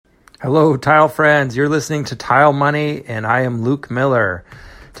Hello, tile friends. You're listening to Tile Money, and I am Luke Miller.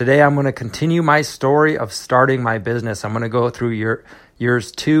 Today, I'm going to continue my story of starting my business. I'm going to go through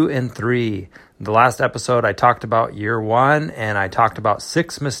years 2 and 3. The last episode, I talked about year 1, and I talked about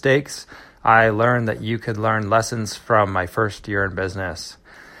 6 mistakes I learned that you could learn lessons from my first year in business.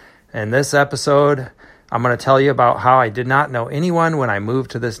 In this episode, I'm going to tell you about how I did not know anyone when I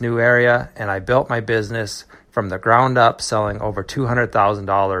moved to this new area, and I built my business from the ground up, selling over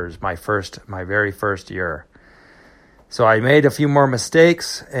 $200,000 my very first year. So I made a few more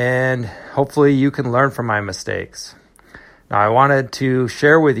mistakes, and hopefully you can learn from my mistakes. Now I wanted to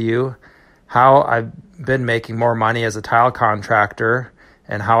share with you how I've been making more money as a tile contractor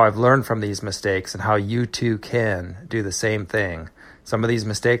and how I've learned from these mistakes and how you too can do the same thing. Some of these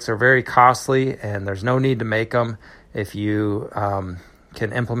mistakes are very costly, and there's no need to make them if you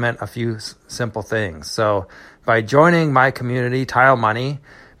can implement a few simple things. So by joining my community, Tile Money,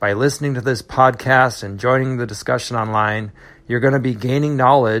 by listening to this podcast and joining the discussion online, you're going to be gaining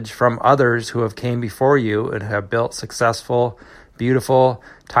knowledge from others who have came before you and have built successful, beautiful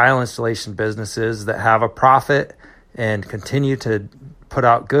tile installation businesses that have a profit and continue to put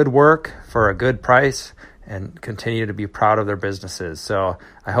out good work for a good price and continue to be proud of their businesses. So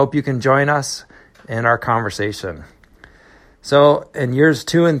I hope you can join us in our conversation. So in years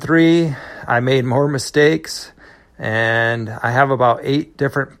 2 and 3, I made more mistakes, and I have about 8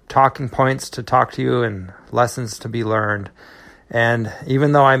 different talking points to talk to you and lessons to be learned. And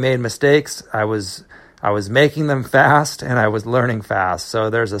even though I made mistakes, I was making them fast and I was learning fast. So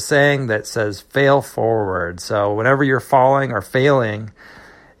there's a saying that says fail forward. So whenever you're falling or failing,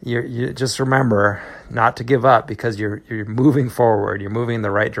 you just remember not to give up, because you're moving forward. You're moving in the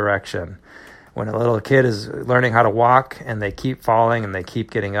right direction. When a little kid is learning how to walk and they keep falling and they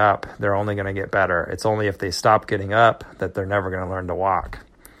keep getting up, they're only going to get better. It's only if they stop getting up that they're never going to learn to walk.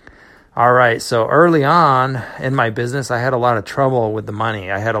 All right, so early on in my business, I had a lot of trouble with the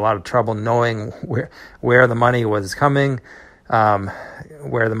money. I had a lot of trouble knowing where the money was coming,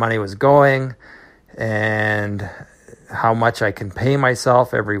 where the money was going, and how much I can pay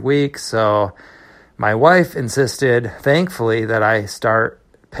myself every week. So my wife insisted, thankfully, that I start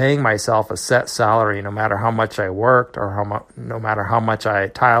paying myself a set salary no matter how much I worked or no matter how much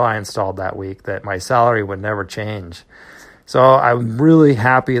tile I installed that week, that my salary would never change. So I'm really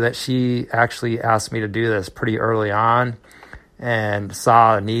happy that she actually asked me to do this pretty early on and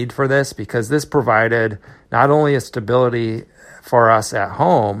saw a need for this, because this provided not only a stability for us at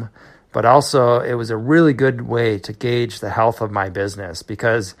home, but also it was a really good way to gauge the health of my business.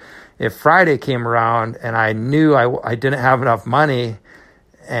 Because if Friday came around and I knew I didn't have enough money,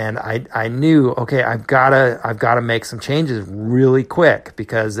 and I knew, okay, I've got to make some changes really quick,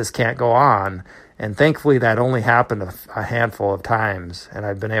 because this can't go on. And thankfully, that only happened a handful of times, and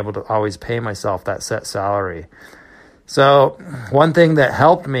I've been able to always pay myself that set salary. So one thing that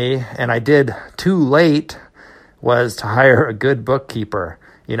helped me, and I did too late, was to hire a good bookkeeper.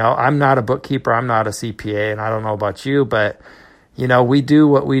 You know, I'm not a bookkeeper, I'm not a CPA, and I don't know about you, but you know, we do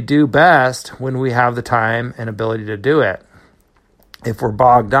what we do best when we have the time and ability to do it. If we're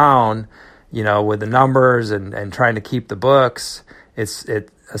bogged down, you know, with the numbers and trying to keep the books,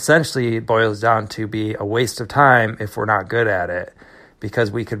 it essentially boils down to be a waste of time if we're not good at it, because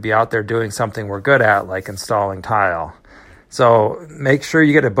we could be out there doing something we're good at, like installing tile. So make sure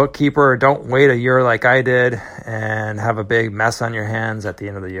you get a bookkeeper. Don't wait a year like I did and have a big mess on your hands at the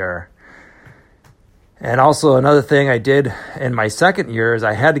end of the year. And also another thing I did in my second year is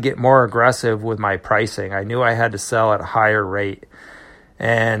I had to get more aggressive with my pricing. I knew I had to sell at a higher rate.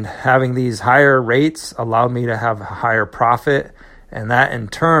 And having these higher rates allowed me to have a higher profit, and that in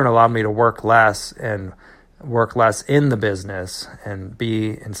turn allowed me to work less in the business and be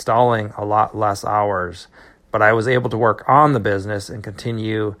installing a lot less hours. But I was able to work on the business and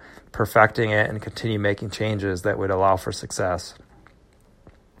continue perfecting it and continue making changes that would allow for success.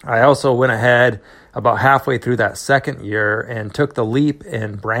 I also went ahead about halfway through that second year and took the leap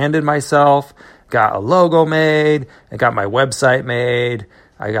and branded myself, got a logo made, and got my website made.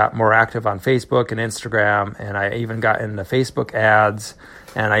 I got more active on Facebook and Instagram, and I even got into Facebook ads,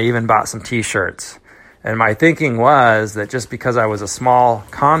 and I even bought some t-shirts. And my thinking was that just because I was a small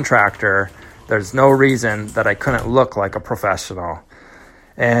contractor, there's no reason that I couldn't look like a professional.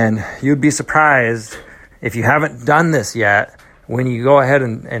 And you'd be surprised, if you haven't done this yet, when you go ahead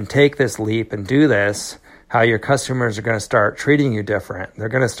and take this leap and do this, how your customers are going to start treating you different. They're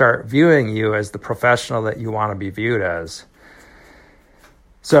going to start viewing you as the professional that you want to be viewed as.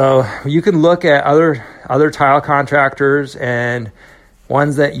 So you can look at other tile contractors, and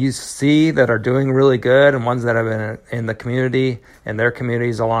ones that you see that are doing really good and ones that have been in the community and their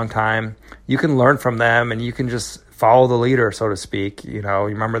communities a long time. You can learn from them and you can just follow the leader, so to speak. You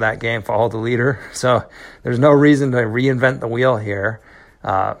remember that game, Follow the Leader? So there's no reason to reinvent the wheel here.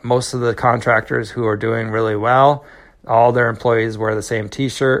 Most of the contractors who are doing really well, all their employees wear the same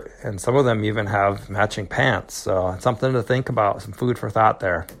t-shirt, and some of them even have matching pants. So it's something to think about, some food for thought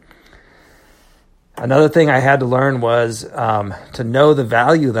there. Another thing I had to learn was to know the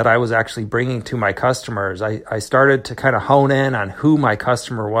value that I was actually bringing to my customers. I started to kind of hone in on who my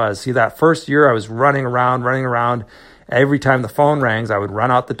customer was. See, that first year I was running around. Every time the phone rings, I would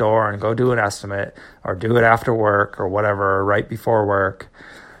run out the door and go do an estimate or do it after work or whatever, or right before work.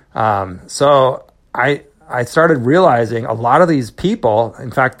 So I started realizing a lot of these people, in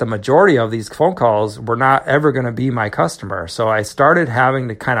fact, the majority of these phone calls were not ever going to be my customer. So I started having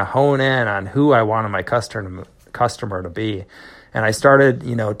to kind of hone in on who I wanted my customer to be. And I started,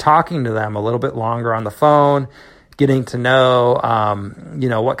 talking to them a little bit longer on the phone, getting to know,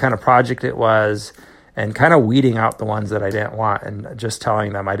 what kind of project it was, and kind of weeding out the ones that I didn't want and just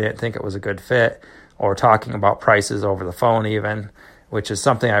telling them I didn't think it was a good fit, or talking about prices over the phone even, which is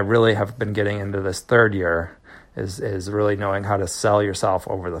something I really have been getting into this third year, is really knowing how to sell yourself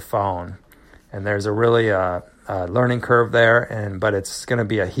over the phone. And there's a really learning curve there, but it's going to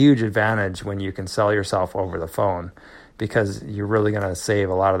be a huge advantage when you can sell yourself over the phone, because you're really going to save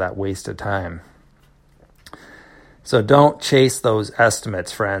a lot of that wasted time. So don't chase those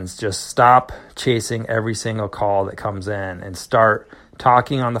estimates, friends. Just stop chasing every single call that comes in and start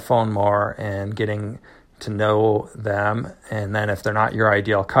talking on the phone more and getting to know them. And then if they're not your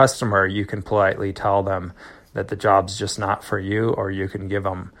ideal customer, you can politely tell them that the job's just not for you, or you can give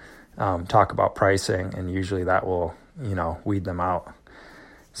them, talk about pricing, and usually that will, weed them out.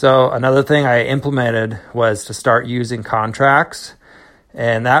 So another thing I implemented was to start using contracts,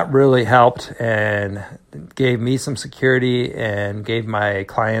 and that really helped and gave me some security and gave my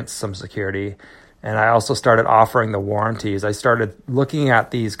clients some security. And I also started offering the warranties. I started looking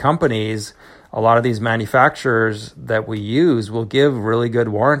at these companies. A lot of these manufacturers that we use will give really good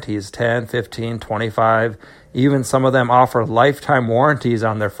warranties, 10, 15, 25. Even some of them offer lifetime warranties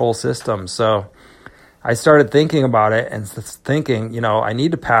on their full system. So I started thinking about it and thinking, I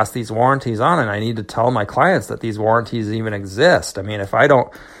need to pass these warranties on, and I need to tell my clients that these warranties even exist. I mean, if I don't,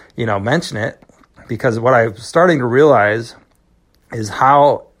 mention it, because what I'm starting to realize is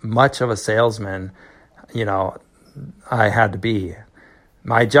how much of a salesman, I had to be.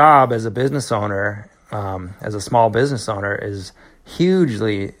 My job as a business owner, as a small business owner, is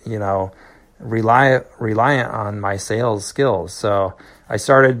hugely, reliant on my sales skills. So I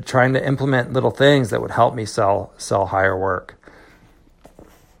started trying to implement little things that would help me sell higher work.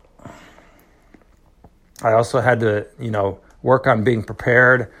 I also had to, work on being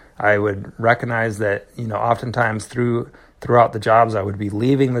prepared. I would recognize that, oftentimes throughout the jobs, I would be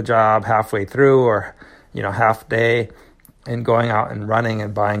leaving the job halfway through, or, half day, and going out and running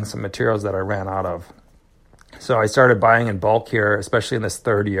and buying some materials that I ran out of. So I started buying in bulk here, especially in this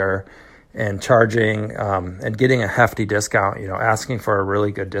third year, and charging and getting a hefty discount, asking for a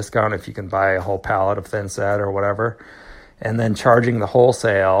really good discount if you can buy a whole pallet of thin set or whatever, and then charging the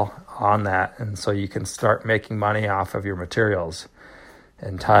wholesale on that. And so you can start making money off of your materials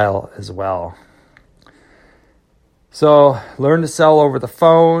and tile as well. So learn to sell over the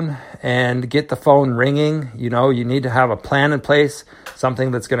phone and get the phone ringing. You need to have a plan in place,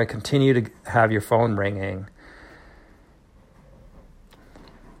 something that's going to continue to have your phone ringing.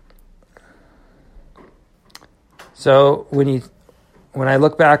 So when I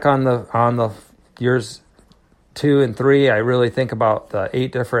look back on the years 2 and 3, I really think about the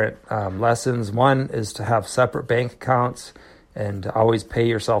 8 different lessons. 1 is to have separate bank accounts and to always pay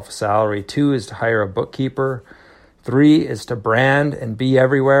yourself a salary. 2 is to hire a bookkeeper. 3 is to brand and be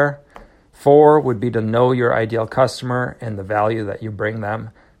everywhere. 4 would be to know your ideal customer and the value that you bring them.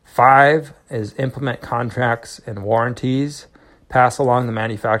 5 is implement contracts and warranties. Pass along the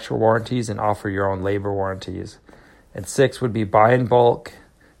manufacturer warranties and offer your own labor warranties. And 6 would be buy in bulk.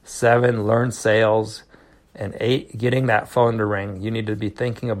 7, learn sales. And 8, getting that phone to ring. You need to be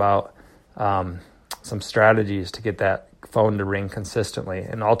thinking about some strategies to get that phone to ring consistently.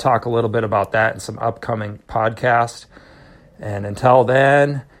 And I'll talk a little bit about that in some upcoming podcasts. And until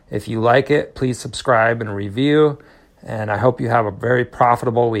then, if you like it, please subscribe and review. And I hope you have a very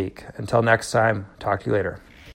profitable week. Until next time, talk to you later.